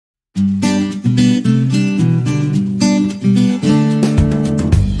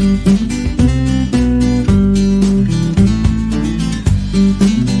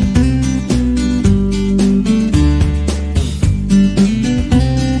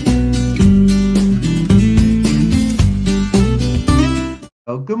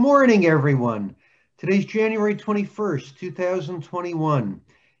good morning, everyone. Today's January 21st, 2021,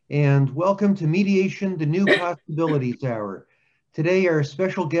 and welcome to Mediation, the New Possibilities Hour. Today, our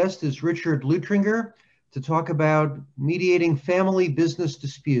special guest is Richard Lutringer to talk about mediating family business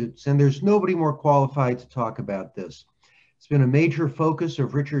disputes, and there's nobody more qualified to talk about this. It's been a major focus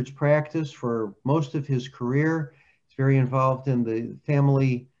of Richard's practice for most of his career. He's very involved in the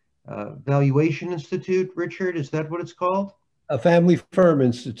Family Valuation Institute. Richard, is that what it's called? A Family Firm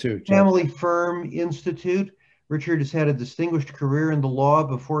Institute. Family Firm Institute. Richard has had a distinguished career in the law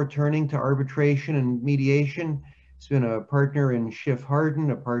before turning to arbitration and mediation. He's been a partner in Schiff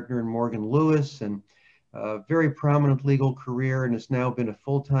Hardin, a partner in Morgan Lewis, and a very prominent legal career, and has now been a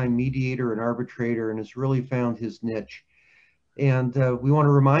full-time mediator and arbitrator and has really found his niche. And we want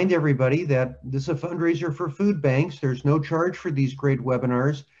to remind everybody that this is a fundraiser for food banks. There's no charge for these great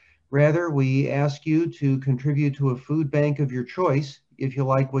webinars. Rather, we ask you to contribute to a food bank of your choice if you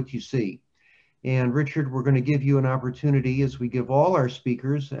like what you see. And Richard, we're going to give you an opportunity, as we give all our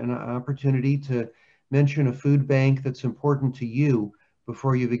speakers, an opportunity to mention a food bank that's important to you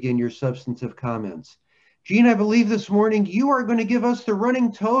before you begin your substantive comments. Jean, I believe this morning you are going to give us the running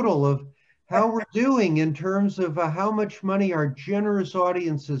total of how we're doing in terms of how much money our generous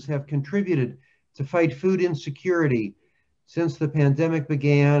audiences have contributed to fight food insecurity since the pandemic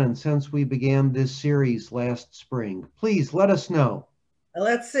began and since we began this series last spring. Please let us know.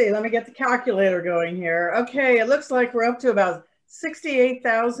 Let's see, let me get the calculator going here. Okay, it looks like we're up to about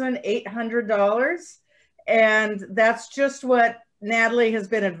 $68,800. And that's just what Natalie has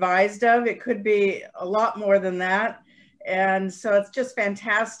been advised of. It could be a lot more than that. And so it's just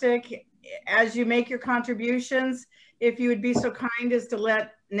fantastic. As you make your contributions, if you would be so kind as to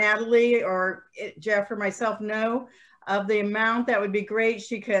let Natalie or Jeff or myself know of the amount, that would be great.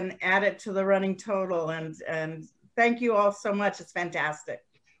 She can add it to the running total. And thank you all so much. It's fantastic.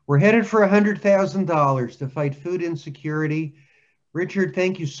 We're headed for $100,000 to fight food insecurity. Richard,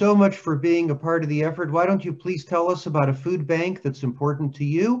 thank you so much for being a part of the effort. Why don't you please tell us about a food bank that's important to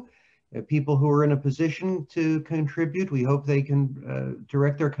you? People who are in a position to contribute, we hope they can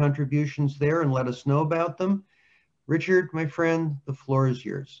direct their contributions there and let us know about them. Richard, my friend, the floor is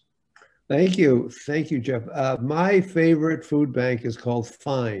yours. Thank you. Thank you, Jeff. My favorite food bank is called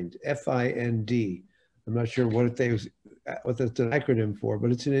FIND, F-I-N-D. I'm not sure what that's an acronym for,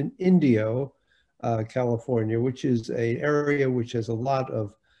 but it's in Indio, California, which is an area which has a lot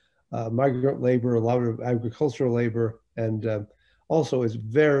of migrant labor, a lot of agricultural labor, and also is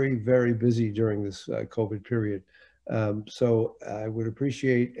very, very busy during this COVID period. So I would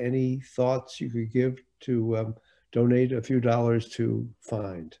appreciate any thoughts you could give to donate a few dollars to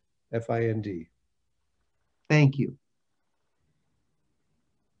FIND, F-I-N-D. Thank you.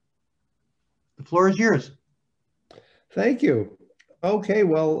 The floor is yours. Thank you. Okay,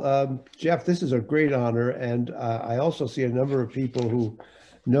 well, Jeff, this is a great honor. And I also see a number of people who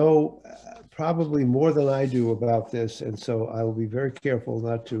know probably more than I do about this. And so I will be very careful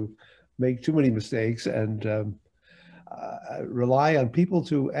not to make too many mistakes and rely on people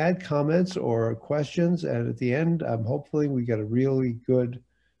to add comments or questions. And at the end, I'm hoping we get a really good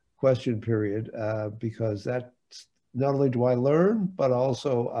question period because that's not only do I learn, but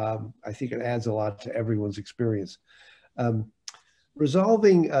also I think it adds a lot to everyone's experience.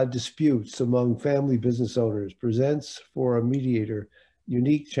 Resolving disputes among family business owners presents for a mediator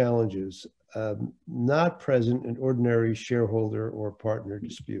unique challenges not present in ordinary shareholder or partner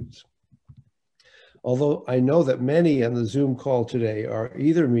disputes. Although I know that many on the Zoom call today are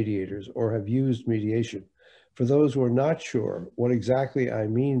either mediators or have used mediation, for those who are not sure what exactly I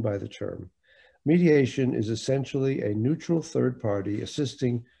mean by the term, mediation is essentially a neutral third party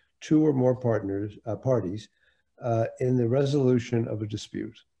assisting two or more parties in the resolution of a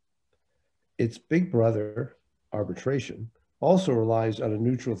dispute. Its big brother, arbitration, also relies on a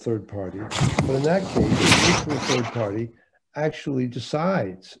neutral third party, but in that case, the neutral third party actually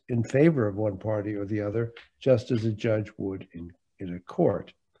decides in favor of one party or the other, just as a judge would in a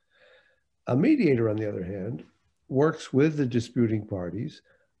court. A mediator, on the other hand, works with the disputing parties,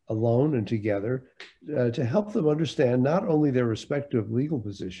 alone and together, to help them understand not only their respective legal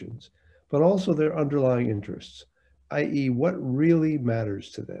positions, but also their underlying interests, i.e., what really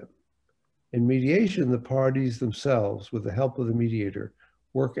matters to them. In mediation, the parties themselves, with the help of the mediator,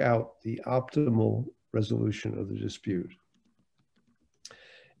 work out the optimal resolution of the dispute.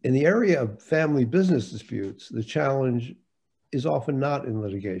 In the area of family business disputes, the challenge is often not in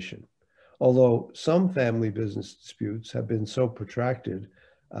litigation, although some family business disputes have been so protracted,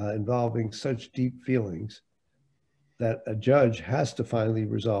 involving such deep feelings, that a judge has to finally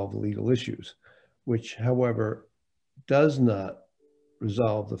resolve legal issues, which, however, does not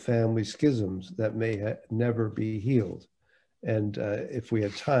resolve the family schisms that may never be healed. And if we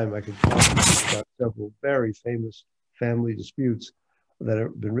had time, I could talk about several very famous family disputes that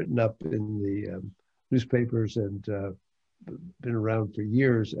have been written up in the newspapers and been around for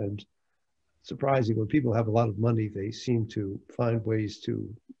years. And surprising, when people have a lot of money, they seem to find ways to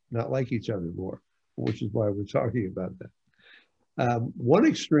not like each other more, which is why we're talking about that. One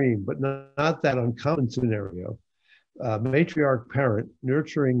extreme, but not that uncommon scenario, matriarch parent,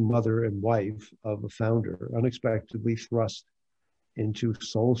 nurturing mother and wife of a founder, unexpectedly thrust into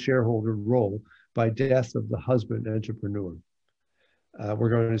sole shareholder role by death of the husband entrepreneur. We're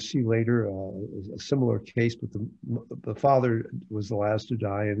going to see later a similar case, but the father was the last to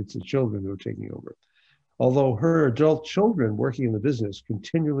die, and it's the children who are taking over. Although her adult children working in the business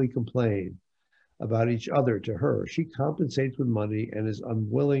continually complain about each other to her, she compensates with money and is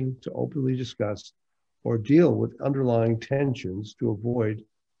unwilling to openly discuss or deal with underlying tensions to avoid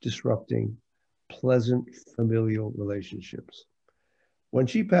disrupting pleasant familial relationships. When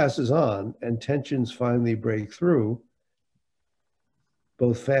she passes on and tensions finally break through,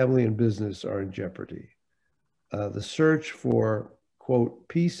 both family and business are in jeopardy. The search for, quote,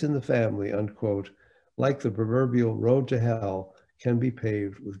 peace in the family, unquote, like the proverbial road to hell, can be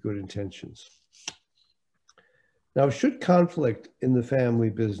paved with good intentions. Now, should conflict in the family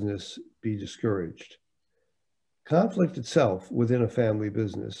business be discouraged? Conflict itself within a family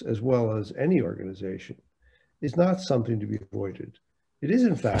business, as well as any organization, is not something to be avoided. It is,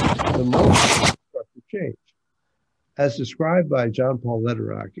 in fact, the most constructive change. As described by John Paul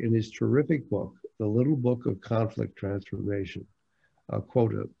Lederach in his terrific book, The Little Book of Conflict Transformation, I'll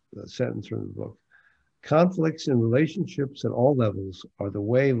quote a sentence from the book. Conflicts in relationships at all levels are the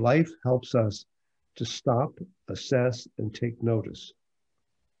way life helps us to stop, assess, and take notice.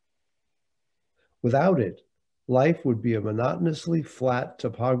 Without it, life would be a monotonously flat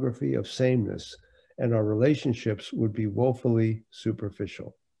topography of sameness, and our relationships would be woefully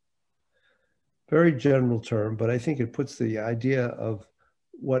superficial. Very general term, but I think it puts the idea of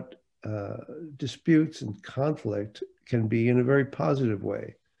what disputes and conflict can be in a very positive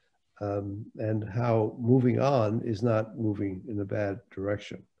way, and how moving on is not moving in a bad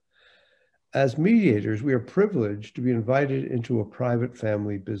direction. As mediators, we are privileged to be invited into a private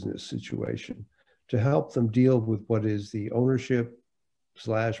family business situation to help them deal with what is the ownership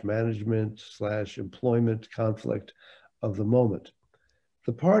 / management / employment conflict of the moment.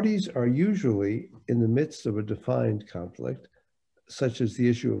 The parties are usually in the midst of a defined conflict, such as the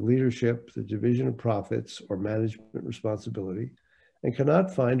issue of leadership, the division of profits, or management responsibility, and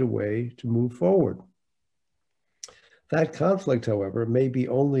cannot find a way to move forward. That conflict, however, may be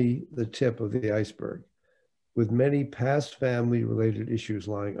only the tip of the iceberg, with many past family-related issues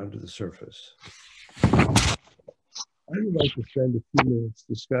lying under the surface. I would like to spend a few minutes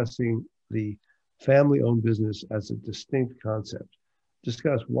discussing the family-owned business as a distinct concept,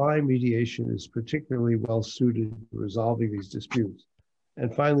 discuss why mediation is particularly well-suited to resolving these disputes,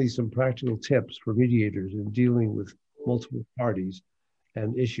 and finally, some practical tips for mediators in dealing with multiple parties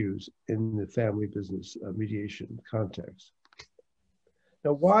and issues in the family business mediation context.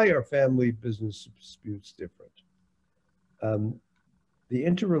 Now, why are family business disputes different? The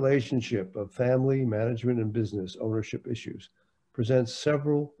interrelationship of family, management, and business ownership issues presents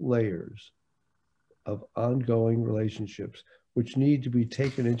several layers of ongoing relationships which need to be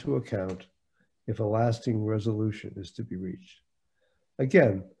taken into account if a lasting resolution is to be reached.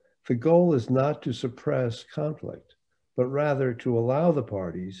 Again, the goal is not to suppress conflict, but rather to allow the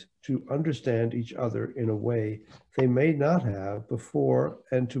parties to understand each other in a way they may not have before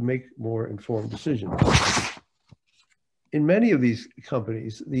and to make more informed decisions. In many of these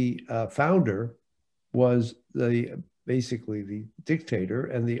companies, the founder was basically the dictator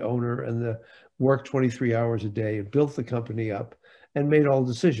and the owner, and the worked 23 hours a day and built the company up and made all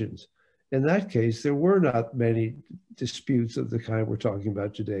decisions. In that case, there were not many disputes of the kind we're talking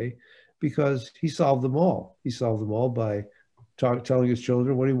about today, because he solved them all. He solved them all by telling his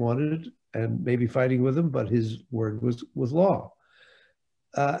children what he wanted and maybe fighting with them, but his word was law.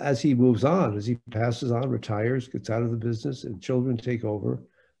 As he moves on, as he passes on, retires, gets out of the business, and children take over,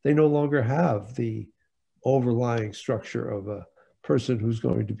 they no longer have the overlying structure of a person who's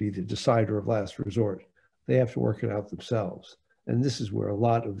going to be the decider of last resort. They have to work it out themselves. And this is where a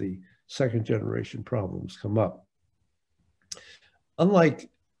lot of the second generation problems come up. Unlike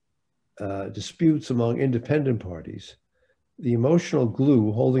disputes among independent parties, the emotional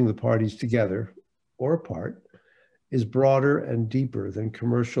glue holding the parties together or apart is broader and deeper than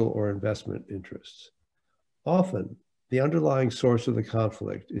commercial or investment interests. Often, the underlying source of the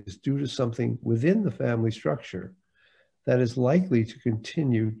conflict is due to something within the family structure that is likely to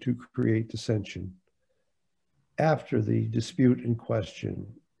continue to create dissension after the dispute in question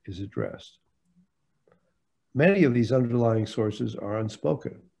is addressed. Many of these underlying sources are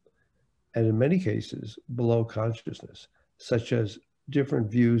unspoken, and in many cases below consciousness, such as different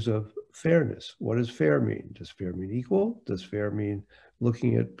views of fairness. What does fair mean? Does fair mean equal? Does fair mean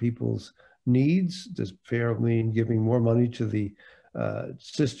looking at people's needs? Does fair mean giving more money to the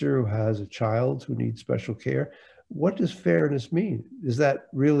sister who has a child who needs special care? What does fairness mean? Is that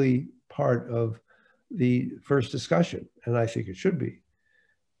really part of the first discussion? And I think it should be.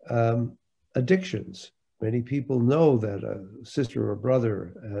 Addictions. Many people know that a sister or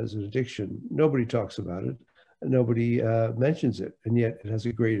brother has an addiction. Nobody talks about it, and nobody mentions it, and yet it has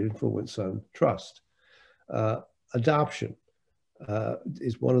a great influence on trust. Adoption.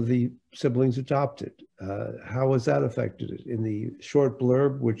 Is one of the siblings adopted? How has that affected it? In the short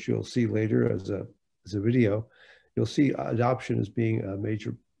blurb, which you'll see later as a video, you'll see adoption as being a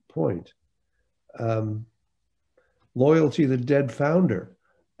major point. Loyalty to the dead founder.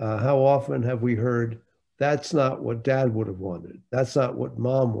 How often have we heard, that's not what dad would have wanted. That's not what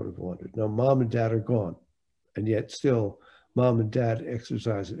mom would have wanted. No, mom and dad are gone. And yet still, mom and dad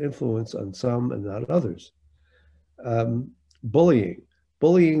exercise an influence on some and not others. Bullying.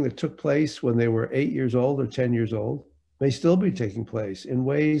 Bullying that took place when they were 8 years old or 10 years old may still be taking place in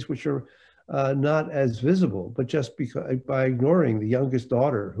ways which are not as visible, but just because, by ignoring the youngest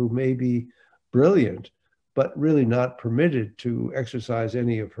daughter who may be brilliant, but really not permitted to exercise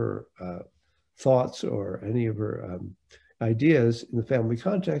any of her thoughts or any of her ideas in the family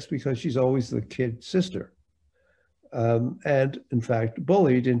context because she's always the kid sister. And in fact,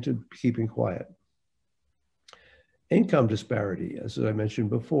 bullied into keeping quiet. Income disparity, as I mentioned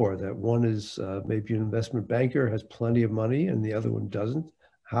before, that one is maybe an investment banker, has plenty of money, and the other one doesn't.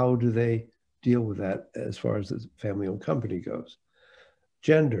 How do they deal with that as far as the family-owned company goes?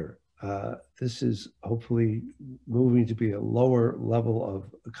 Gender. This is hopefully moving to be a lower level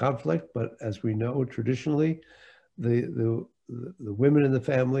of conflict, but as we know, traditionally, the women in the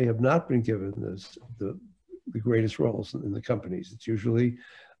family have not been given the greatest roles in the companies. It's usually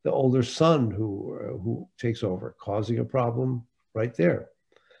the older son who takes over, causing a problem right there.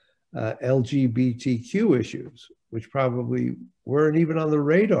 LGBTQ issues, which probably weren't even on the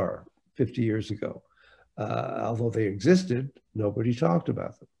radar 50 years ago. Although they existed, nobody talked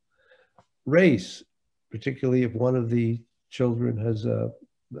about them. Race, particularly if one of the children has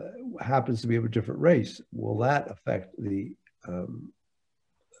happens to be of a different race, will that affect the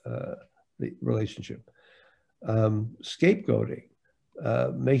relationship? Scapegoating.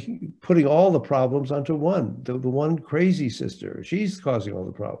 Putting all the problems onto one, the one crazy sister, she's causing all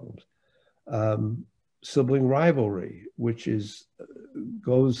the problems. Sibling rivalry, which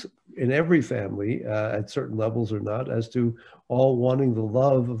goes in every family at certain levels or not, as to all wanting the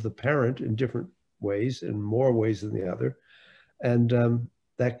love of the parent in different ways, in more ways than the other. And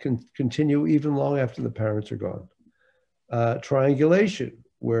that can continue even long after the parents are gone. Triangulation,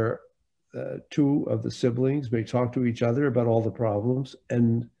 where two of the siblings may talk to each other about all the problems,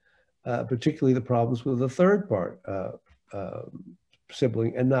 and particularly the problems with the third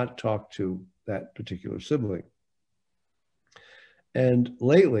sibling, and not talk to that particular sibling. And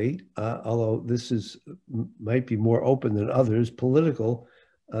lately, although this might be more open than others, political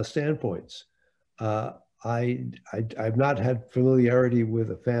standpoints. I've not had familiarity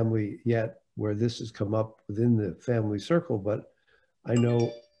with a family yet where this has come up within the family circle, but I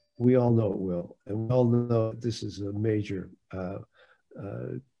know we all know it will, and we all know this is a major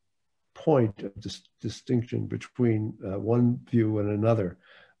point of distinction between one view and another,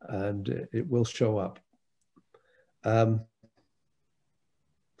 and it will show up.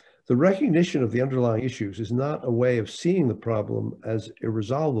 The recognition of the underlying issues is not a way of seeing the problem as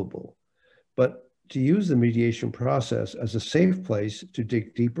irresolvable, but to use the mediation process as a safe place to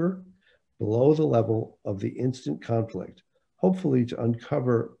dig deeper below the level of the instant conflict, hopefully to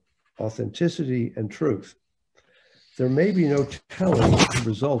uncover authenticity and truth. There may be no telling what the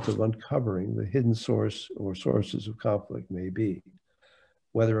result of uncovering the hidden source or sources of conflict may be,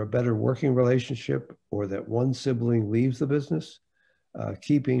 whether a better working relationship or that one sibling leaves the business,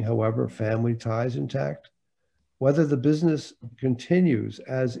 keeping, however, family ties intact, whether the business continues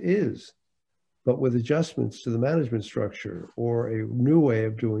as is, but with adjustments to the management structure or a new way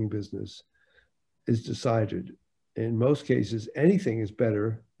of doing business is decided. In most cases, anything is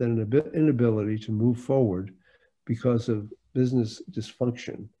better than an inability to move forward because of business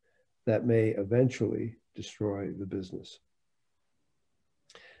dysfunction that may eventually destroy the business.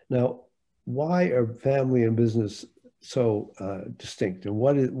 Now, why are family and business so distinct, and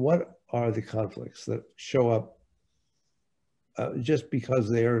what are the conflicts that show up just because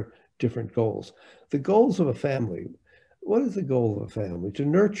they are different goals. The goals of a family, what is the goal of a family? To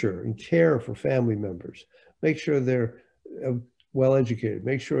nurture and care for family members, make sure they're well educated,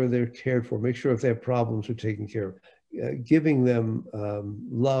 make sure they're cared for, make sure if they have problems are taken care of, giving them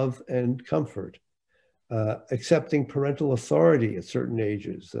love and comfort, accepting parental authority at certain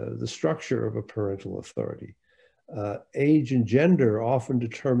ages, the structure of a parental authority. Age and gender often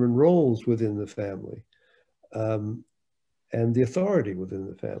determine roles within the family, and the authority within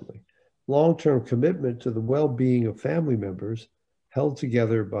the family. Long-term commitment to the well-being of family members held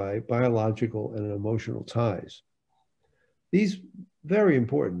together by biological and emotional ties. These very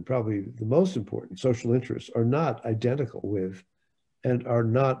important, probably the most important social interests are not identical with and are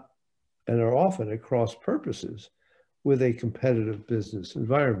often at cross purposes with a competitive business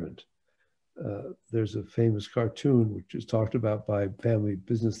environment. There's a famous cartoon which is talked about by family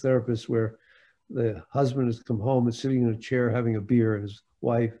business therapists where the husband has come home and sitting in a chair having a beer, and his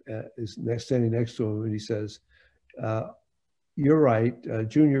wife is standing next to him, and he says, "You're right,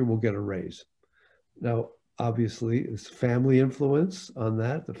 Junior will get a raise." Now, obviously, it's family influence on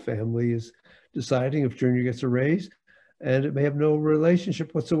that. The family is deciding if Junior gets a raise, and it may have no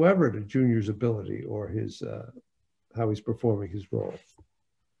relationship whatsoever to Junior's ability or his how he's performing his role.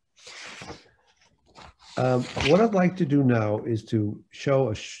 What I'd like to do now is to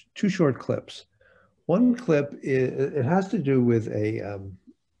show two short clips. One clip, it has to do with a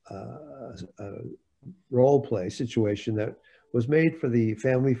role play situation that was made for the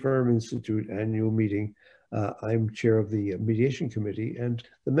Family Firm Institute annual meeting. I'm chair of the mediation committee, and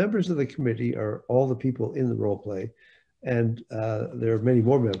the members of the committee are all the people in the role play. And there are many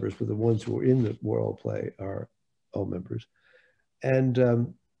more members, but the ones who are in the role play are all members. And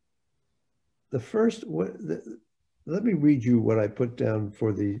let me read you what I put down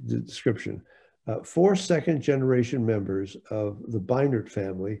for the description. 4 second-generation members of the Beinert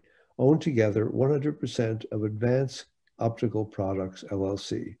family own together 100% of Advanced Optical Products,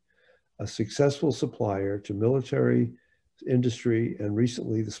 LLC, a successful supplier to military, industry, and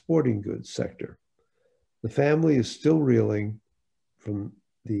recently the sporting goods sector. The family is still reeling from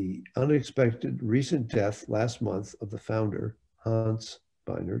the unexpected recent death last month of the founder, Hans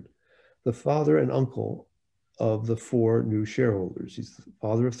Beinert, the father and uncle of the 4 new shareholders. He's the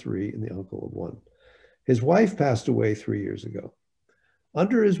father of 3 and the uncle of 1. His wife passed away 3 years ago.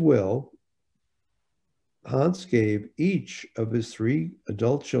 Under his will, Hans gave each of his 3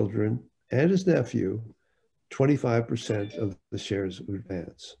 adult children and his nephew 25% of the shares of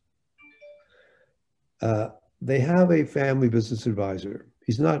Advance. They have a family business advisor.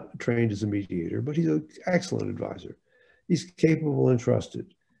 He's not trained as a mediator, but he's an excellent advisor. He's capable and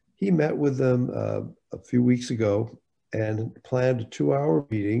trusted. He met with them a few weeks ago and planned a 2-hour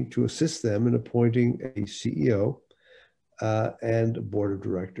meeting to assist them in appointing a CEO and a board of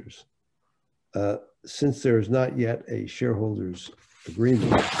directors. Since there is not yet a shareholders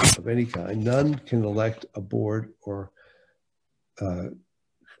agreement of any kind, none can elect a board or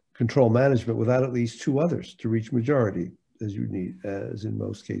control management without at least 2 others to reach majority, as you need, as in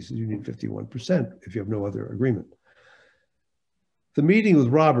most cases, you need 51% if you have no other agreement. The meeting with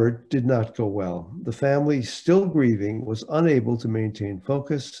Robert did not go well. The family, still grieving, was unable to maintain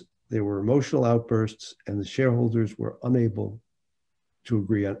focus. There were emotional outbursts, and the shareholders were unable to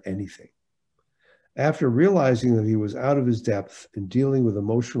agree on anything. After realizing that he was out of his depth in dealing with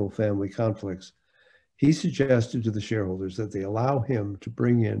emotional family conflicts, he suggested to the shareholders that they allow him to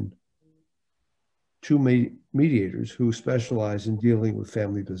bring in 2 mediators who specialize in dealing with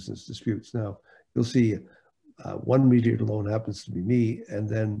family business disputes. Now, you'll see 1 mediator alone happens to be me, and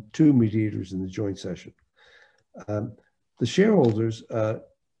then 2 mediators in the joint session. The shareholders,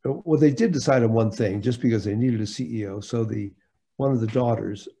 well, they did decide on one thing, just because they needed a CEO. So one of the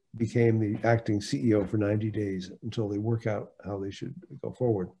daughters became the acting CEO for 90 days until they work out how they should go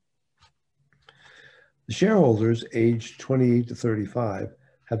forward. The shareholders, aged 28 to 35,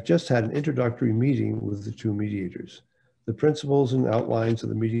 have just had an introductory meeting with the 2 mediators. The principles and outlines of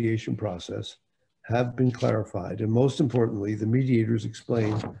the mediation process have been clarified, and most importantly, the mediators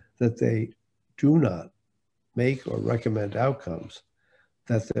explain that they do not make or recommend outcomes,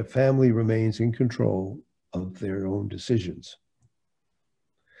 that the family remains in control of their own decisions.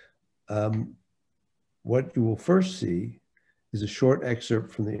 What you will first see is a short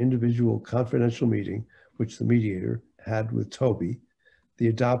excerpt from the individual confidential meeting which the mediator had with Toby, the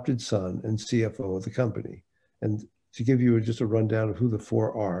adopted son and CFO of the company. And to give you just a rundown of who the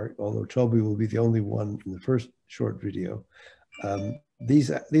 4 are, although Toby will be the only one in the first short video,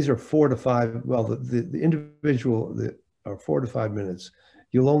 these are 4 to 5, well, the individual are 4 to 5 minutes.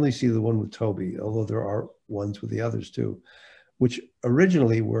 You'll only see the one with Toby, although there are ones with the others too. which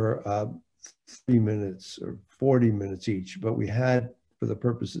originally were 3 minutes or 40 minutes each, but we had, for the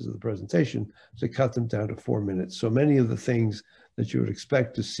purposes of the presentation, to cut them down to 4 minutes. So many of the things that you would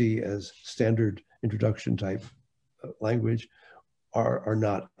expect to see as standard introduction type language are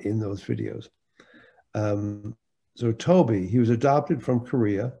not in those videos. So Toby, he was adopted from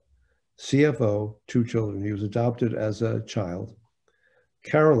Korea, CFO, 2 children. He was adopted as a child.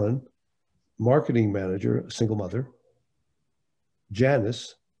 Carolyn, marketing manager, a single mother.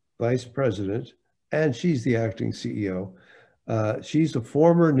 Janice, vice president, and she's the acting CEO. She's a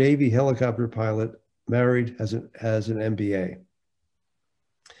former Navy helicopter pilot, married, has an MBA.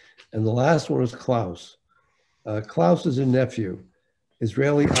 And the last one is Klaus. Klaus is a nephew,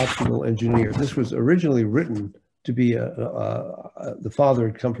 Israeli optical engineer. This was originally written to be the father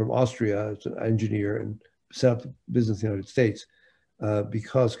had come from Austria as an engineer and set up business in the United States,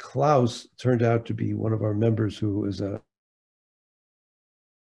 because Klaus turned out to be one of our members who is a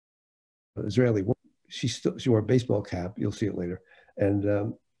Israeli woman. She wore a baseball cap, you'll see it later,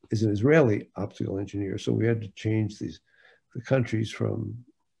 and is an Israeli optical engineer. So we had to change the countries from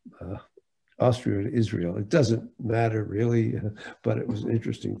Austria to Israel. It doesn't matter really, but it was an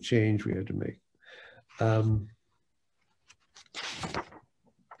interesting change we had to make.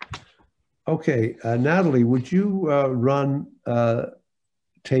 Okay, Natalie, would you run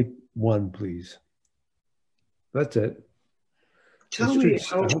tape 1, please? That's it. Tell me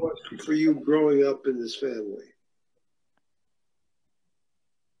how it was for you growing up in this family.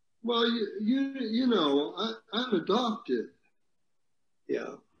 Well, you know, I'm adopted.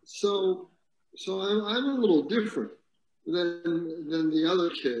 Yeah. So I'm a little different than the other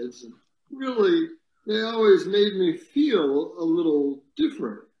kids. Really, they always made me feel a little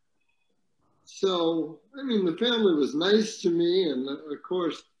different. So, I mean, the family was nice to me, and of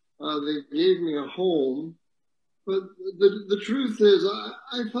course, they gave me a home. But the truth is,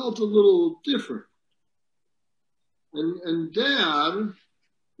 I felt a little different. And Dad,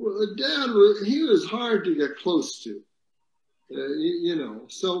 he was hard to get close to, you know.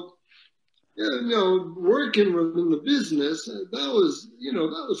 So, you know, working in the business, that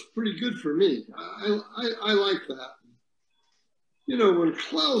was pretty good for me. I like that. You know, when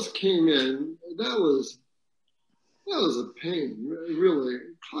Klaus came in, that was a pain, really.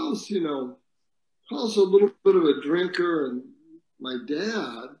 Klaus, you know, Klaus a little bit of a drinker, and my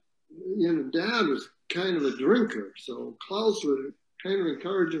dad, you know, Dad was kind of a drinker, so Klaus would kind of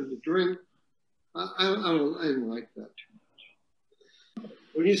encourage him to drink. I didn't like that too much.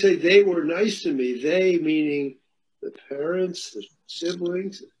 When you say they were nice to me, they meaning the parents, the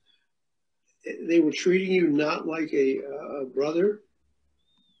siblings, they were treating you not like a brother?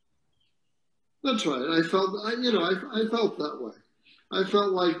 That's right. I felt that way. I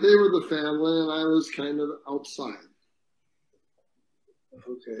felt like they were the family and I was kind of outside.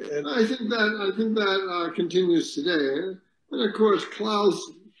 Okay. And I think that continues today. And of course,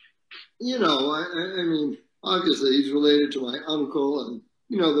 Klaus, you know, I mean, obviously he's related to my uncle, and,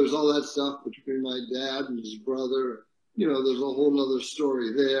 you know, there's all that stuff between my dad and his brother. You know, there's a whole nother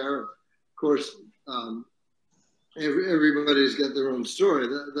story there. Of course, everybody's got their own story.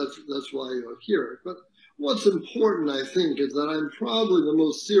 That's why you'll hear it. But what's important, I think, is that I'm probably the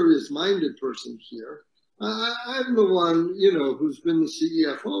most serious-minded person here. I'm the one, you know, who's been the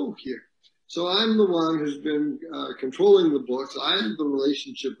CFO here. So I'm the one who's been controlling the books. I have the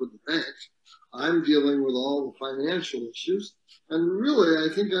relationship with the banks. I'm dealing with all the financial issues. And really,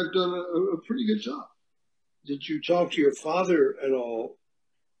 I think I've done a pretty good job. did you talk to your father at all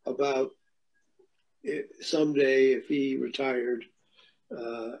about someday if he retired,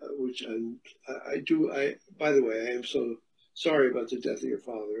 which by the way, I am so sorry about the death of your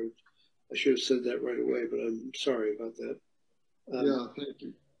father. I should have said that right away, but I'm sorry about that. Yeah, thank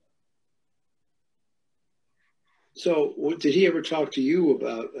you. So did he ever talk to you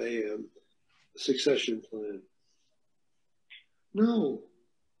about a succession plan? No.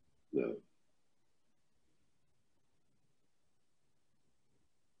 No.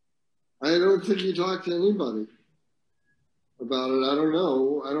 I don't think he talked to anybody about it. I don't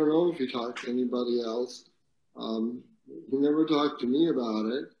know. I don't know if he talked to anybody else. He never talked to me about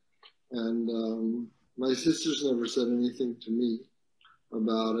it. And my sisters never said anything to me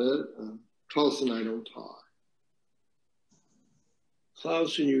about it. Klaus and I don't talk.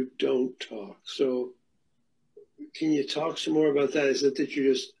 Klaus and you don't talk. So can you talk some more about that? Is it that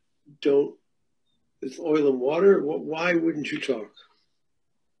you just don't, with oil and water? Why wouldn't you talk?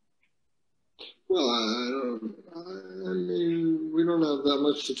 Well, I mean, we don't have that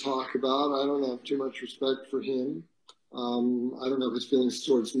much to talk about. I don't have too much respect for him. I don't have his feelings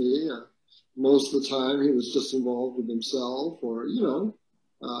towards me. most of the time he was just involved with himself, or, you know,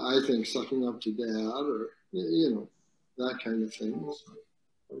 I think sucking up to dad, or, you know, that kind of thing.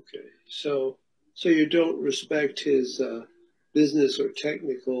 Okay, so you don't respect his business or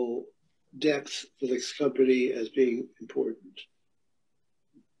technical depth for this company as being important?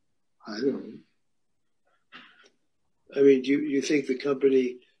 I don't. I mean, do you think the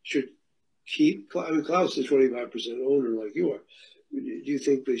company should keep, I mean, Klaus is 25% owner like you are. Do you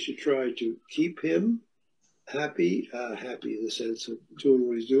think they should try to keep him happy in the sense of doing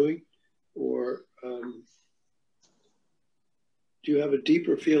what he's doing? Or do you have a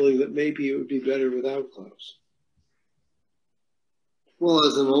deeper feeling that maybe it would be better without Klaus? Well,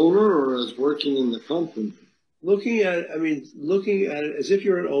 as an owner or as working in the company? Looking at it as if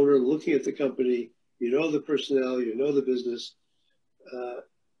you're an owner, looking at the company, you know the personnel, you know the business.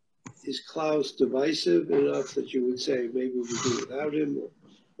 Is Klaus divisive enough that you would say maybe we do without him,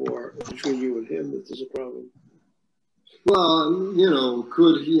 or between you and him that there's a problem? Well, you know,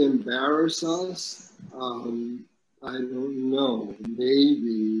 could he embarrass us? I don't know.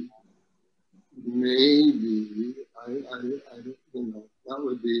 Maybe. I don't, you know, that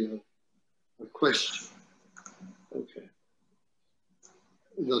would be a question. Okay.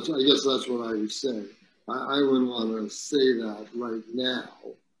 I guess that's what I would say. I wouldn't want to say that right now,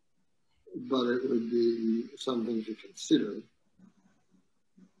 but it would be something to consider.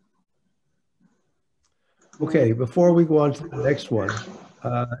 Okay, before we go on to the next one,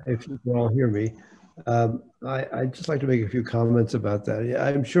 if you can all hear me, I'd just like to make a few comments about that.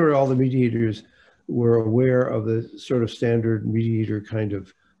 I'm sure all the mediators were aware of the sort of standard mediator kind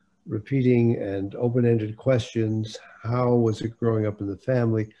of repeating and open-ended questions. How was it growing up in the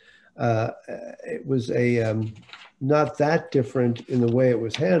family? It was not that different in the way it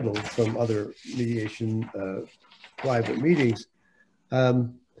was handled from other mediation private meetings.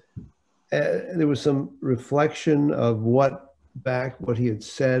 There was some reflection of what he had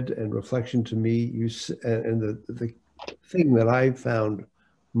said, and reflection to me. And the thing that I found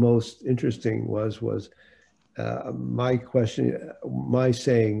most interesting was my question, my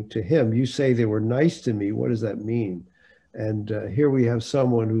saying to him, "You say they were nice to me. What does that mean?" And here we have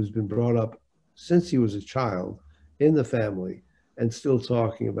someone who's been brought up since he was a child in the family, and still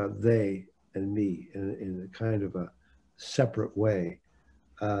talking about they and me in a kind of a separate way.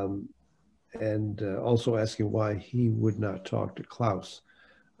 And also asking why he would not talk to Klaus.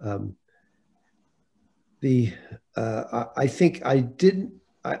 I think I didn't.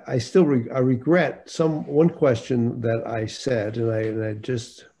 I still regret one question that I said, and I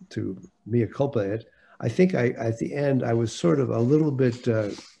just to mea culpa it. I think at the end I was sort of a little bit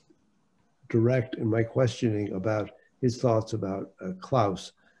direct in my questioning about his thoughts about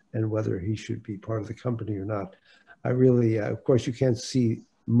Klaus and whether he should be part of the company or not. I really, of course, you can't see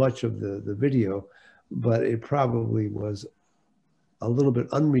much of the video, but it probably was a little bit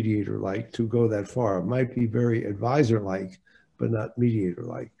unmediator-like to go that far. It might be very advisor-like, but not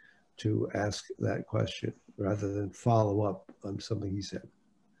mediator-like to ask that question rather than follow up on something he said.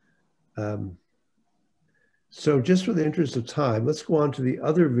 So just for the interest of time, let's go on to the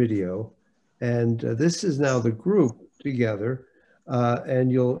other video. And this is now the group together.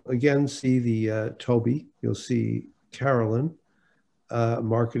 And you'll again see the Toby, you'll see Carolyn,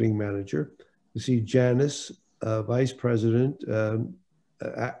 marketing manager. You see Janice, vice president and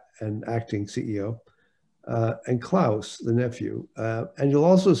acting CEO, and Klaus, the nephew. And you'll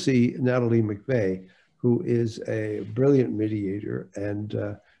also see Natalie McVeigh, who is a brilliant mediator,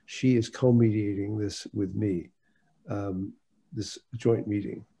 and she is co-mediating this with me, this joint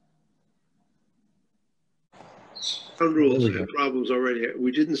meeting. Ground rules have problems already.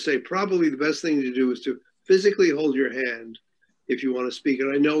 We didn't say probably the best thing to do is to physically hold your hand if you want to speak.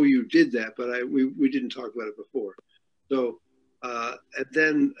 And I know you did that, but we didn't talk about it before. So, and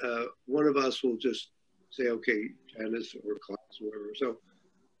then one of us will just say, okay, Janice or Klaus or whatever. So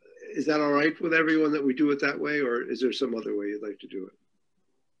is that all right with everyone that we do it that way, or is there some other way you'd like to do it?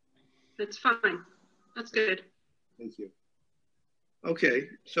 That's fine. That's good. Thank you. Okay,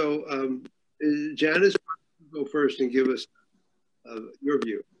 so Janice, go first and give us your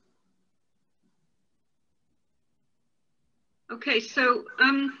view. Okay, so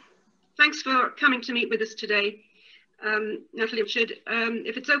thanks for coming to meet with us today. Natalie,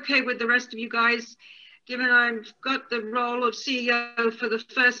 if it's okay with the rest of you guys, given I've got the role of CEO for the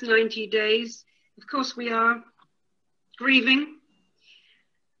first 90 days, of course we are grieving,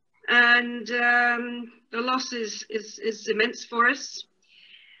 and the loss is immense for us.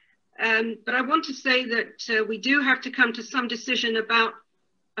 But I want to say that we do have to come to some decision about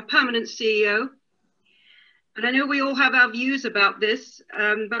a permanent CEO. And I know we all have our views about this,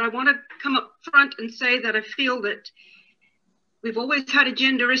 but I want to come up front and say that I feel that we've always had a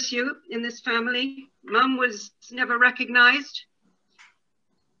gender issue in this family. Mum was never recognized.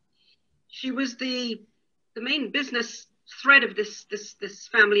 She was the main business thread of this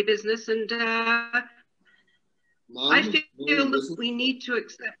family business, and I feel that we need to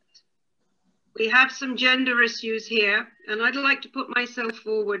accept we have some gender issues here, and I'd like to put myself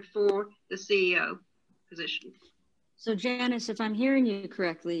forward for the CEO position. So Janice, if I'm hearing you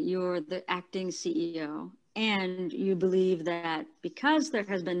correctly, you're the acting CEO, and you believe that because there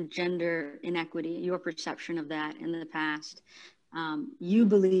has been gender inequity, your perception of that in the past, you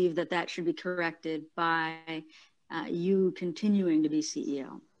believe that that should be corrected by you continuing to be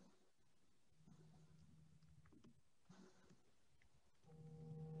CEO.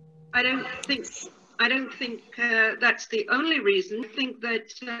 I don't think that's the only reason. I think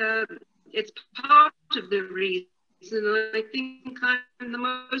that it's part of the reason. I think I'm the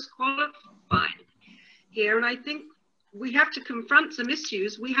most qualified here, and I think we have to confront some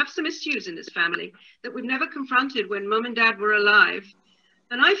issues. We have some issues in this family that we've never confronted when Mum and Dad were alive,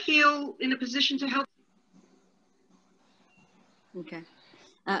 and I feel in a position to help. Okay,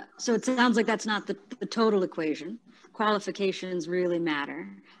 so it sounds like that's not the total equation. Qualifications really matter.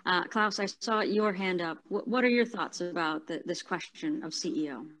 Klaus, I saw your hand up. What are your thoughts about this question of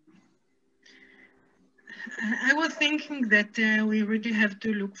CEO? I was thinking that we really have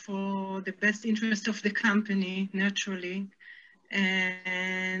to look for the best interest of the company, naturally.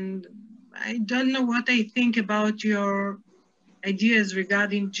 And I don't know what I think about your ideas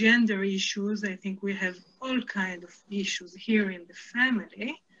regarding gender issues. I think we have all kinds of issues here in the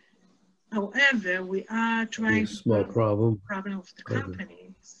family. However, we are trying to solve the problem of the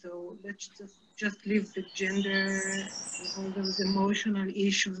company. So let's just leave the gender and all those emotional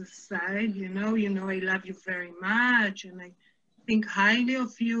issues aside. You know, I love you very much and I think highly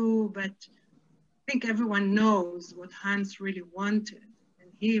of you, but I think everyone knows what Hans really wanted. And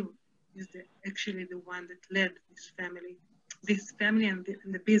he is actually the one that led this family and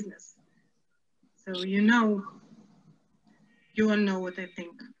the business. So, you all know what I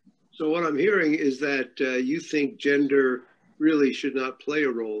think. So what I'm hearing is that you think gender really should not play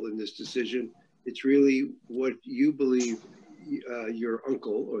a role in this decision. It's really what you believe your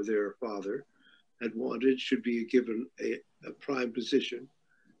uncle or their father had wanted should be given a prime position.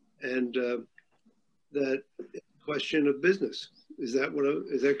 And that question of business, is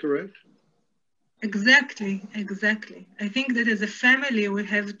that correct? Exactly. I think that as a family, we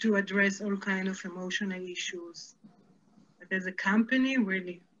have to address all kinds of emotional issues. But as a company,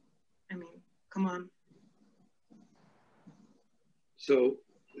 really, I mean, come on. So,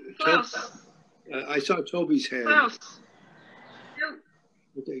 I saw Toby's hand. Klaus.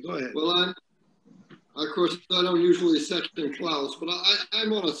 Okay, go ahead. Well, of course, I don't usually second Klaus, but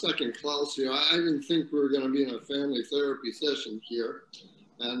I'm on a second Klaus here. I didn't think we were going to be in a family therapy session here.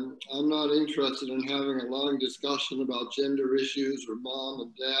 And I'm not interested in having a long discussion about gender issues or mom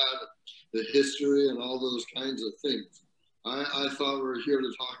and dad, the history and all those kinds of things. I thought we were here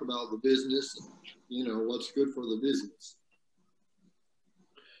to talk about the business and, what's good for the business.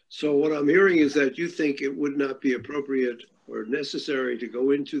 So what I'm hearing is that you think it would not be appropriate or necessary to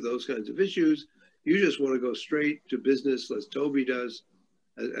go into those kinds of issues. You just want to go straight to business, as Toby does,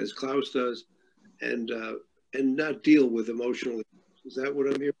 as Klaus does, and not deal with emotional issues. Is that what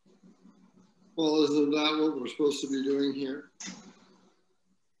I'm hearing? Well, isn't that what we're supposed to be doing here?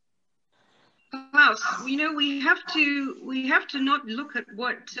 Klaus, we have to not look at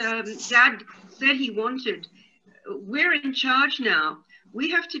what Dad said he wanted. We're in charge now. We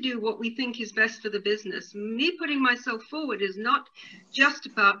have to do what we think is best for the business. Me putting myself forward is not just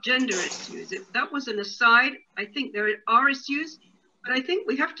about gender issues. If that was an aside, I think there are issues, but I think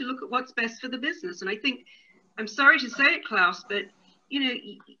we have to look at what's best for the business. And I think, I'm sorry to say it, Klaus, but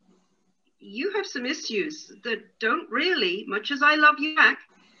you have some issues that don't really, much as I love you back,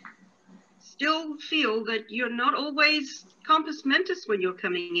 still feel that you're not always compos mentis when you're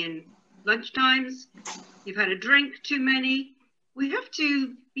coming in. Lunchtimes, you've had a drink too many. We have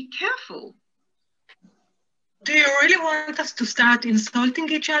to be careful. Do you really want us to start insulting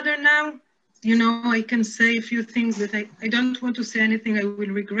each other now? I can say a few things that I don't want to say anything I will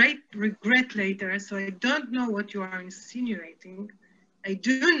regret later. So I don't know what you are insinuating. I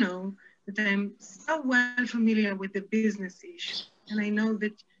do know that I'm so well familiar with the business issue. And I know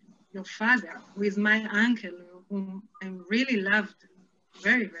that your father, who is my uncle, whom I really loved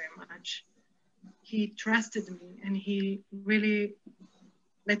very, very much, he trusted me and he really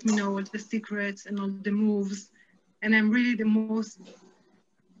let me know all the secrets and all the moves. And I'm really the most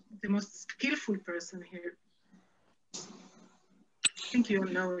skillful person here. think you'll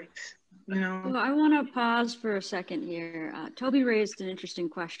know it, you know. Well, I want to pause for a second here. Toby raised an interesting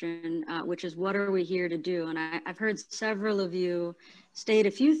question, which is what are we here to do? And I've heard several of you state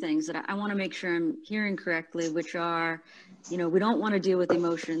a few things that I want to make sure I'm hearing correctly, which are, you know, we don't want to deal with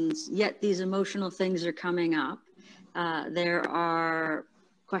emotions, yet these emotional things are coming up. There are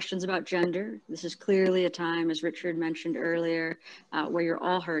questions about gender. This is clearly a time, as Richard mentioned earlier, where you're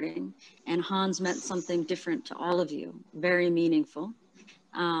all hurting. And Hans meant something different to all of you, very meaningful.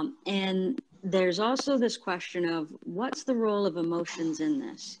 And there's also this question of what's the role of emotions in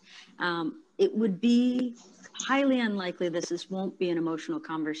this? It would be highly unlikely this won't be an emotional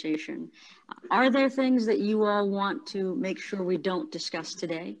conversation. Are there things that you all want to make sure we don't discuss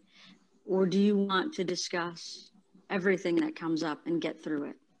today? Or do you want to discuss everything that comes up and get through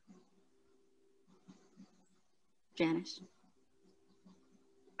it? Janice?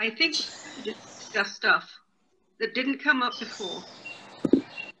 I think we discuss stuff that didn't come up before.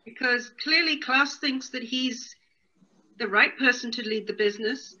 Because clearly Klaus thinks that he's the right person to lead the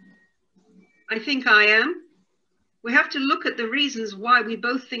business. I think I am. We have to look at the reasons why we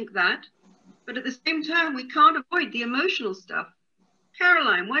both think that. But at the same time, we can't avoid the emotional stuff.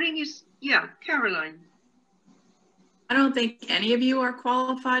 Caroline, why don't you, Caroline. I don't think any of you are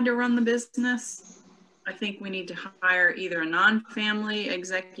qualified to run the business. I think we need to hire either a non-family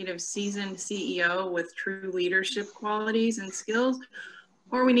executive seasoned CEO with true leadership qualities and skills,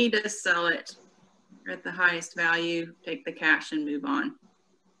 or we need to sell it at the highest value, take the cash and move on.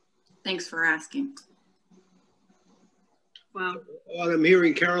 Thanks for asking. Wow. What I'm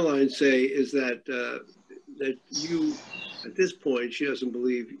hearing Caroline say is that that you, at this point, she doesn't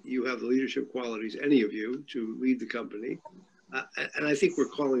believe you have the leadership qualities, any of you, to lead the company. And I think we're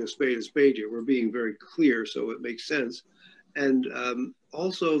calling a spade here. We're being very clear, so it makes sense. And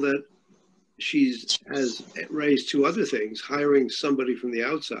also that has raised two other things, hiring somebody from the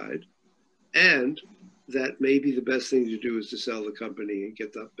outside, and that maybe the best thing to do is to sell the company and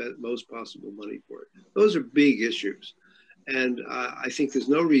get the most possible money for it. Those are big issues. And I think there's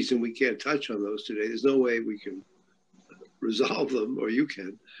no reason we can't touch on those today. There's no way we can resolve them, or you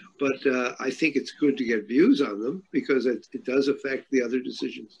can. But I think it's good to get views on them because it does affect the other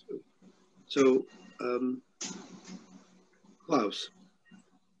decisions too. So, Klaus.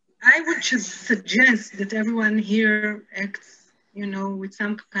 I would just suggest that everyone here acts, you know, with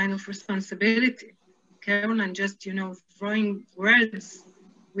some kind of responsibility. Caroline just, you know, throwing words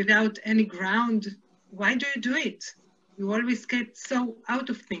without any ground. Why do you do it? You always get so out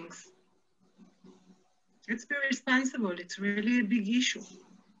of things. Let's be responsible. It's really a big issue.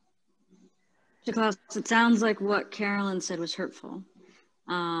 Klaus, it sounds like what Carolyn said was hurtful.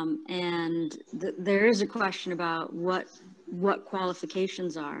 And there is a question about what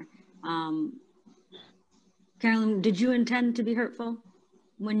qualifications are. Carolyn, did you intend to be hurtful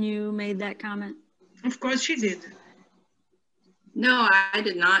when you made that comment? Of course she did. No, I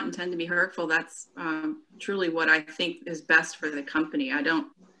did not intend to be hurtful. That's truly what I think is best for the company. I don't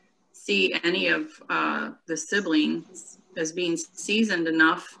see any of the siblings as being seasoned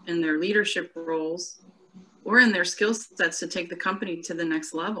enough in their leadership roles or in their skill sets to take the company to the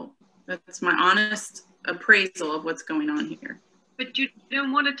next level. That's my honest appraisal of what's going on here. But you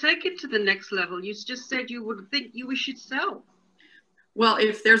don't want to take it to the next level. You just said you would think we should sell. Well,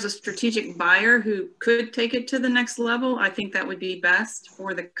 if there's a strategic buyer who could take it to the next level, I think that would be best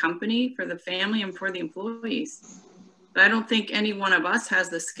for the company, for the family, and for the employees. But I don't think any one of us has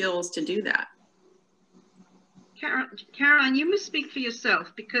the skills to do that. Caroline, you must speak for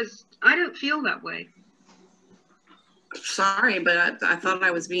yourself because I don't feel that way. Sorry, but I thought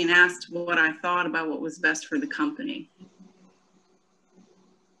I was being asked what I thought about what was best for the company.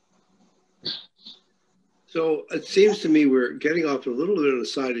 So it seems to me we're getting off a little bit on a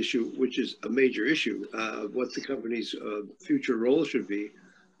side issue, which is a major issue of what the company's future role should be.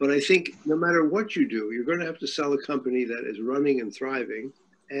 But I think no matter what you do, you're going to have to sell a company that is running and thriving.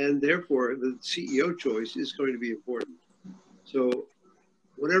 And therefore, the CEO choice is going to be important. So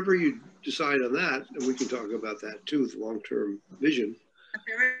whatever you decide on that, and we can talk about that too, the long-term vision.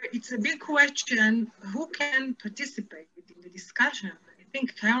 It's a big question. Who can participate in the discussion? I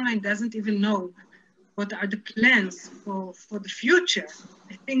think Caroline doesn't even know what are the plans for the future.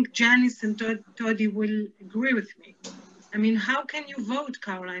 I think Janice and Toddy will agree with me. I mean, how can you vote,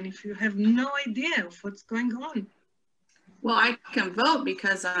 Caroline, if you have no idea of what's going on? Well, I can vote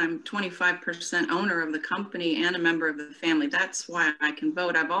because I'm 25% owner of the company and a member of the family. That's why I can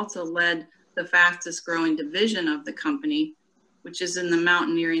vote. I've also led the fastest growing division of the company, which is in the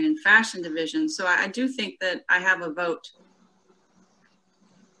mountaineering and fashion division. So I do think that I have a vote.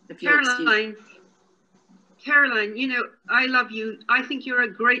 If you'll excuse me. Caroline, you know, I love you. I think you're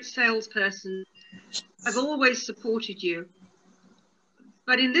a great salesperson. I've always supported you.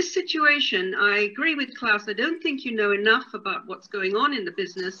 But in this situation, I agree with Klaus. I don't think you know enough about what's going on in the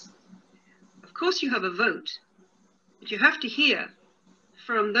business. Of course, you have a vote, but you have to hear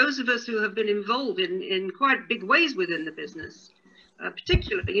from those of us who have been involved in quite big ways within the business.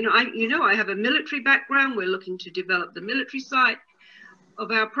 Particularly, you know, I have a military background. We're looking to develop the military side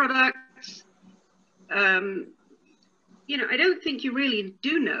of our products. You know, I don't think you really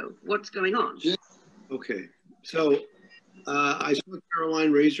do know what's going on. Okay, so I saw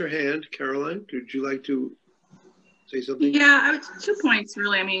Caroline raise her hand. Caroline, would you like to say something? Yeah, 2 points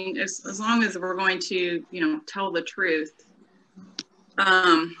really. I mean, as long as we're going to, you know, tell the truth.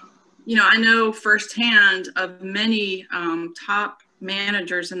 You know, I know firsthand of many top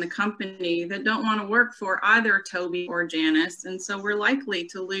managers in the company that don't want to work for either Toby or Janice. And so we're likely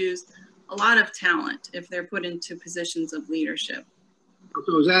to lose a lot of talent if they're put into positions of leadership.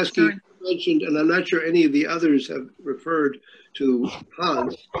 So I was asking, you mentioned, and I'm not sure any of the others have referred to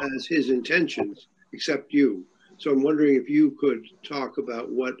Hans as his intentions, except you. So I'm wondering if you could talk about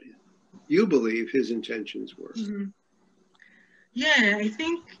what you believe his intentions were. Mm-hmm. Yeah, I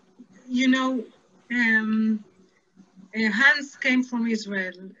think, you know, Hans came from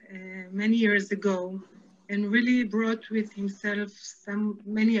Israel many years ago and really brought with himself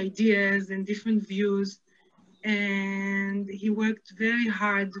many ideas and different views. And he worked very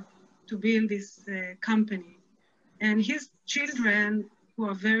hard to build this company. And his children, who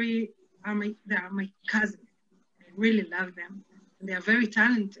are they are my cousins. I really love them. And they are very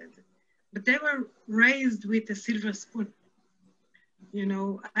talented, but they were raised with a silver spoon. You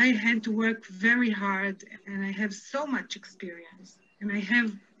know, I had to work very hard, and I have so much experience, and I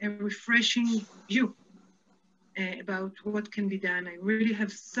have a refreshing view about what can be done. I really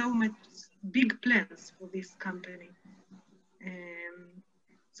have so much big plans for this company.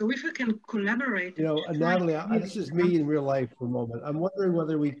 So if we can collaborate. You know, Natalie, this is me in real life for a moment. I'm wondering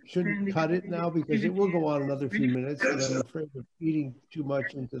whether we shouldn't cut it now because it will go on another few minutes, and I'm afraid of eating too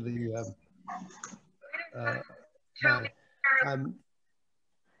much into the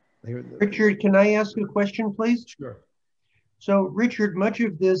Richard, can I ask a question, please? Sure. So, Richard, much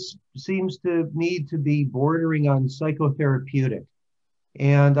of this seems to need to be bordering on psychotherapeutic.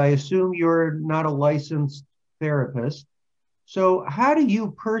 And I assume you're not a licensed therapist. So how do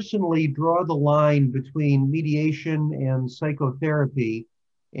you personally draw the line between mediation and psychotherapy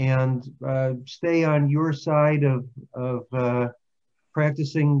and stay on your side of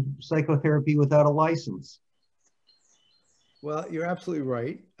practicing psychotherapy without a license? Well, you're absolutely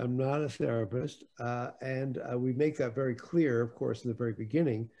right. I'm not a therapist. And we make that very clear, of course, in the very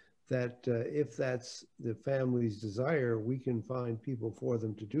beginning, that if that's the family's desire, we can find people for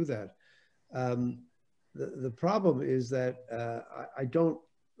them to do that. The problem is that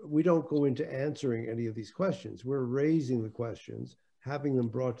we don't go into answering any of these questions. We're raising the questions, having them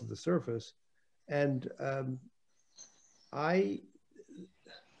brought to the surface. And I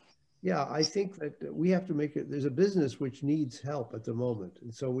think that we have to make it, there's a business which needs help at the moment.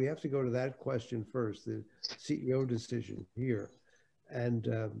 And so we have to go to that question first, the CEO decision here. And,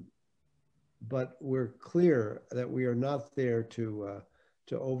 but we're clear that we are not there to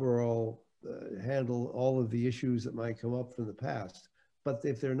overall handle all of the issues that might come up from the past. But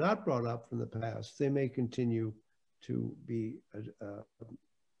if they're not brought up from the past, they may continue to be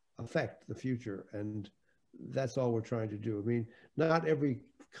affect the future. And that's all we're trying to do. I mean, not every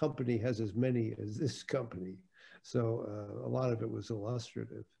company has as many as this company. So a lot of it was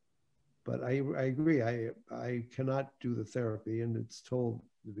illustrative. But I agree, I cannot do the therapy, and it's told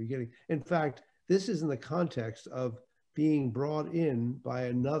in the beginning. In fact, this is in the context of being brought in by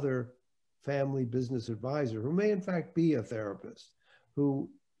another family business advisor who may in fact be a therapist, who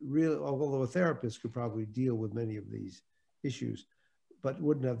really, although a therapist could probably deal with many of these issues, but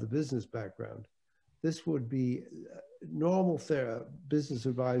wouldn't have the business background. This would be normal business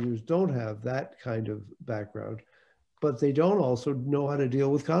advisors don't have that kind of background, but they don't also know how to deal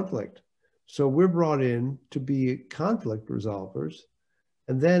with conflict. So we're brought in to be conflict resolvers.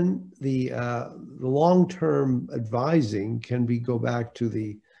 And then the long-term advising can go back to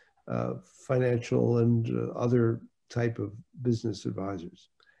the financial and other type of business advisors.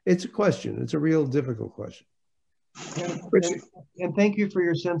 It's a question. It's a real difficult question. And thank you for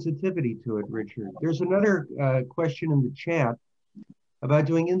your sensitivity to it, Richard. There's another question in the chat about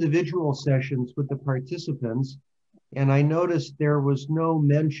doing individual sessions with the participants. And I noticed there was no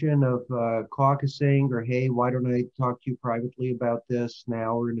mention of caucusing or, hey, why don't I talk to you privately about this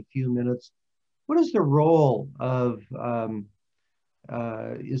now or in a few minutes? What is the role of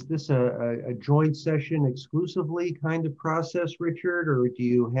Is this a joint session exclusively kind of process, Richard, or do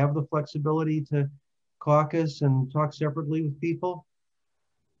you have the flexibility to caucus and talk separately with people?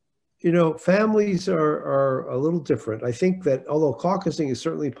 You know, families are a little different. I think that although caucusing is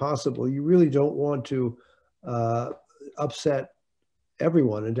certainly possible, you really don't want to upset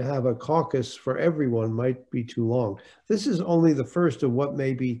everyone, and to have a caucus for everyone might be too long. This is only the first of what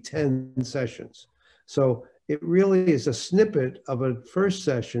may be 10 sessions. So it really is a snippet of a first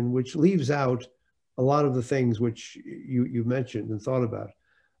session, which leaves out a lot of the things which you mentioned and thought about.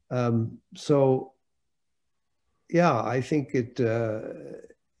 So yeah, I think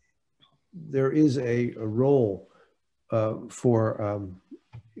there is a role for,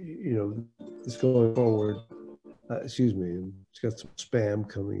 you know, this going forward. Excuse me, it's got some spam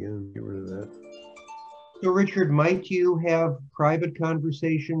coming in, get rid of that. So Richard, might you have private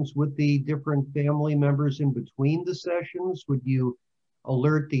conversations with the different family members in between the sessions? Would you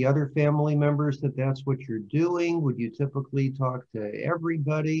alert the other family members that that's what you're doing? Would you typically talk to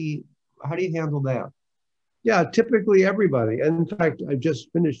everybody? How do you handle that? Yeah, typically everybody. And in fact, I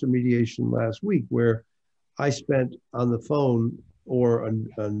just finished a mediation last week where I spent on the phone or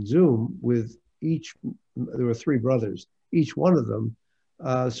on Zoom with each, there were 3 brothers, each one of them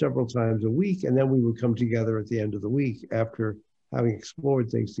several times a week. And then we would come together at the end of the week after having explored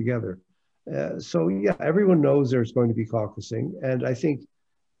things together. So yeah, everyone knows there's going to be caucusing. And I think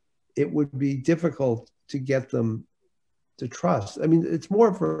it would be difficult to get them to trust. I mean, it's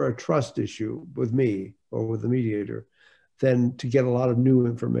more for a trust issue with me or with the mediator than to get a lot of new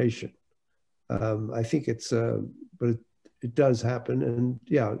information. I think it's, but it does happen. And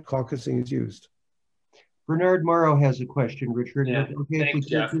yeah, caucusing is used. Bernard Morrow has a question, Richard. Yeah, okay, thanks,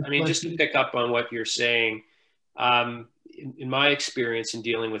 Jeff. I mean, just to pick up on what you're saying, in my experience in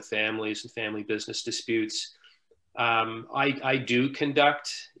dealing with families and family business disputes, I do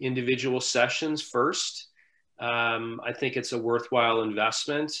conduct individual sessions first. I think it's a worthwhile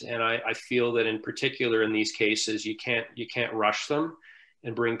investment, and I feel that in particular in these cases, you can't rush them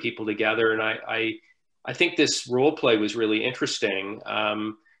and bring people together. And I think this role play was really interesting.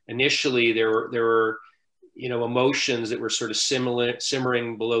 Initially, there were you know, emotions that were sort of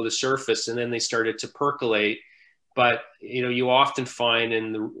simmering below the surface, and then they started to percolate. But you know, you often find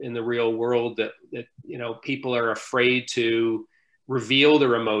in the real world that you know, people are afraid to reveal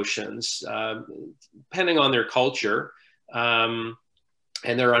their emotions, depending on their culture and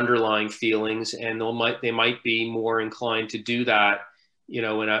their underlying feelings, and they might be more inclined to do that, you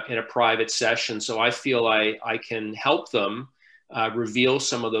know, in a private session. So I feel I can help them reveal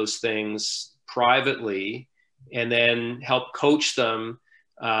some of those things privately, and then help coach them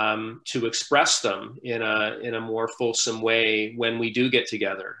to express them in a more fulsome way when we do get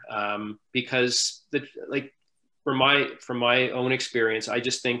together. Because like from my own experience, I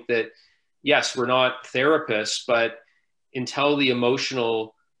just think that yes, we're not therapists, but until the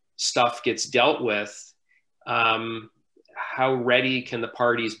emotional stuff gets dealt with, how ready can the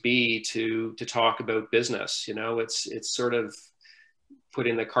parties be to talk about business? You know, it's sort of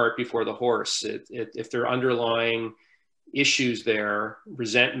putting the cart before the horse. If there are underlying issues there,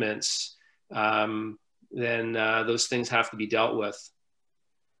 resentments, then those things have to be dealt with.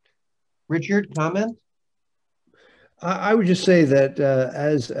 Richard, comment? I would just say that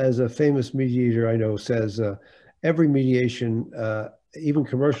as a famous mediator I know says, every mediation, even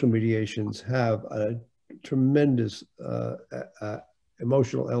commercial mediations, have a tremendous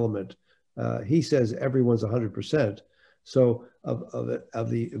emotional element. He says everyone's 100%. So of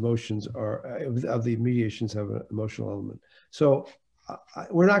the emotions of the mediations have an emotional element. So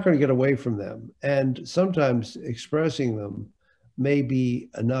we're not going to get away from them. And sometimes expressing them may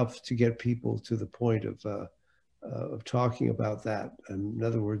be enough to get people to the point of talking about that. And in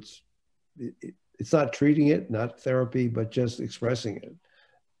other words, it's not treating it, not therapy, but just expressing it.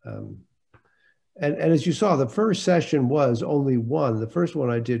 And as you saw, the first session was only one. The first one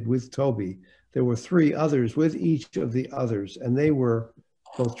I did with Toby. There were 3 others with each of the others, and they were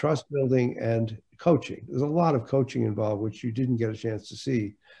both trust building and coaching. There's a lot of coaching involved, which you didn't get a chance to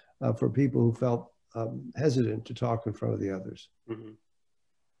see for people who felt hesitant to talk in front of the others. Mm-hmm.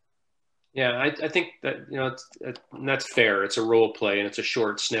 Yeah, I think that, you know, and that's fair. It's a role play and it's a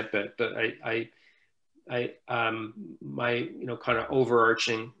short snippet, but my, you know, kind of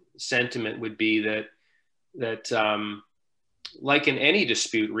overarching sentiment would be that like in any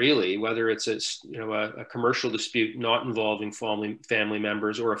dispute, really, whether it's a commercial dispute not involving family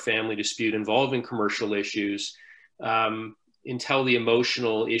members or a family dispute involving commercial issues, until the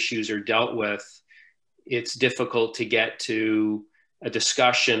emotional issues are dealt with, it's difficult to get to a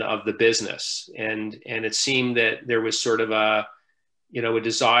discussion of the business. And it seemed that there was sort of you know, a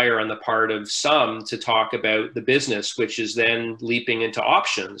desire on the part of some to talk about the business, which is then leaping into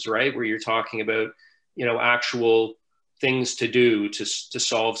options, right? Where you're talking about, you know, actual things to do to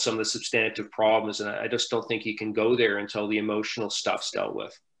solve some of the substantive problems. And I just don't think you can go there until the emotional stuff's dealt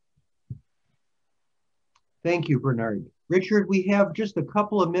with. Thank you, Bernard. Richard, we have just a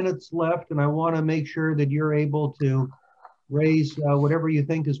couple of minutes left, and I want to make sure that you're able to raise whatever you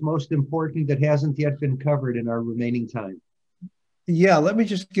think is most important that hasn't yet been covered in our remaining time. Yeah, let me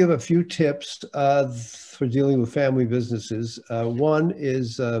just give a few tips for dealing with family businesses. One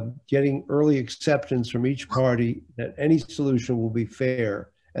is getting early acceptance from each party that any solution will be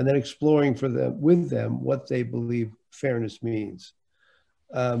fair, and then exploring with them what they believe fairness means.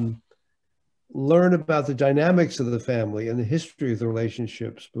 Learn about the dynamics of the family and the history of the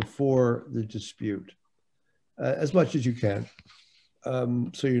relationships before the dispute, as much as you can,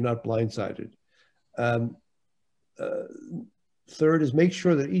 so you're not blindsided. Third is make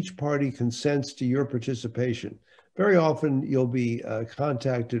sure that each party consents to your participation. Very often you'll be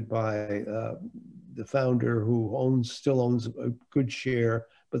contacted by the founder who still owns a good share,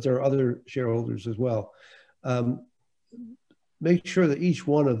 but there are other shareholders as well. Make sure that each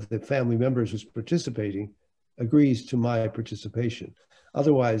one of the family members who's participating agrees to my participation.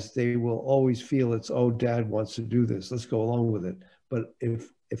 Otherwise, they will always feel it's, oh, dad wants to do this, let's go along with it. But if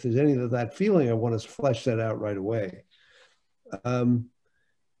there's any of that feeling, I want to flesh that out right away.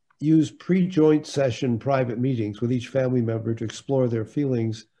 Use pre-joint session private meetings with each family member to explore their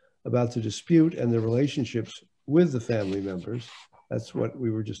feelings about the dispute and their relationships with the family members. That's what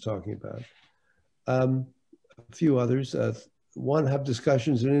we were just talking about. A few others. One, have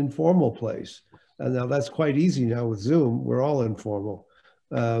discussions in an informal place. And now that's quite easy now with Zoom. We're all informal.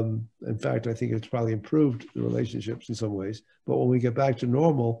 In fact, I think it's probably improved the relationships in some ways. But when we get back to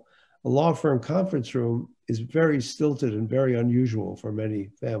normal, a law firm conference room is very stilted and very unusual for many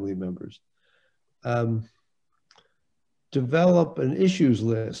family members. Develop an issues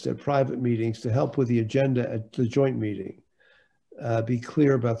list at private meetings to help with the agenda at the joint meeting. Be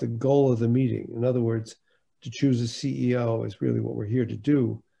clear about the goal of the meeting. In other words, to choose a CEO is really what we're here to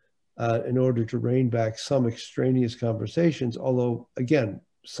do in order to rein back some extraneous conversations. Although, again,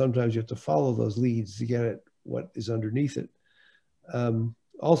 sometimes you have to follow those leads to get at what is underneath it.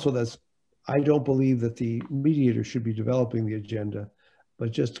 Also, I don't believe that the mediator should be developing the agenda,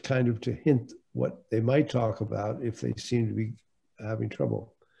 but just kind of to hint what they might talk about if they seem to be having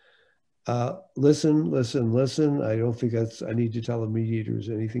trouble. Listen, listen, listen. I don't think I need to tell the mediators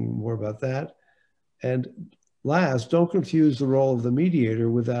anything more about that. And last, don't confuse the role of the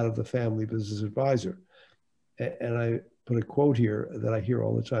mediator with that of the family business advisor. And I put a quote here that I hear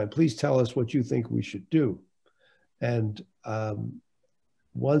all the time. Please tell us what you think we should do. And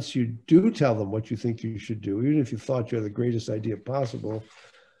once you do tell them what you think you should do, even if you thought you had the greatest idea possible,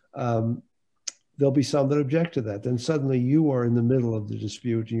 there'll be some that object to that. Then suddenly you are in the middle of the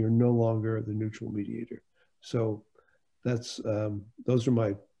dispute and you're no longer the neutral mediator. So that's those are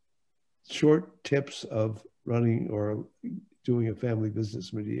my short tips of running or doing a family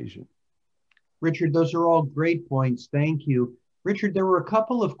business mediation. Richard, those are all great points. Thank you. Richard, there were a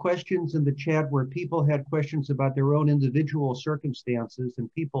couple of questions in the chat where people had questions about their own individual circumstances,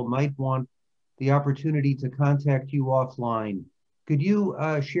 and people might want the opportunity to contact you offline. Could you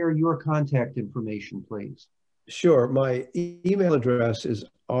share your contact information, please? Sure. My email address is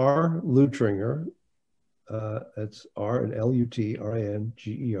rlutringer, that's R and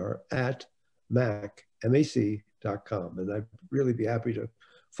L-U-T-R-I-N-G-E-R @ mac.com. And I'd really be happy to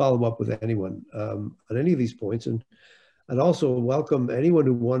follow up with anyone on any of these points. And I'd also welcome anyone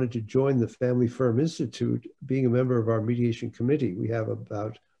who wanted to join the Family Firm Institute being a member of our mediation committee. We have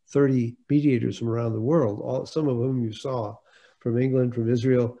about 30 mediators from around the world, some of whom you saw from England, from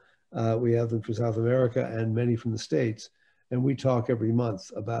Israel. We have them from South America and many from the States. And we talk every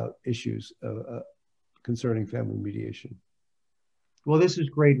month about issues concerning family mediation. Well, this is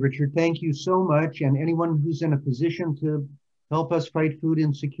great, Richard. Thank you so much. And anyone who's in a position to help us fight food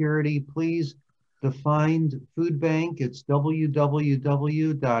insecurity, please find Food Bank. It's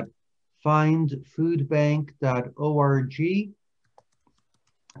www.findfoodbank.org.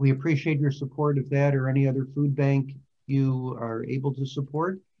 We appreciate your support of that or any other food bank you are able to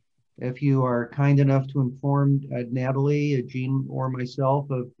support. If you are kind enough to inform Natalie, Jean, or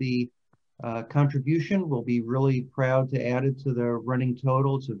myself of the contribution, we'll be really proud to add it to the running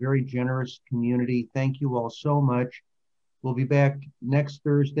total. It's a very generous community. Thank you all so much. We'll be back next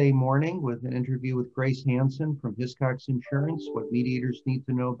Thursday morning with an interview with Grace Hansen from Hiscox Insurance, what mediators need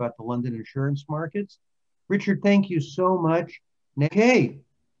to know about the London insurance markets. Richard, thank you so much. Okay,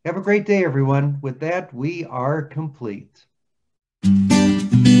 have a great day, everyone. With that, we are complete.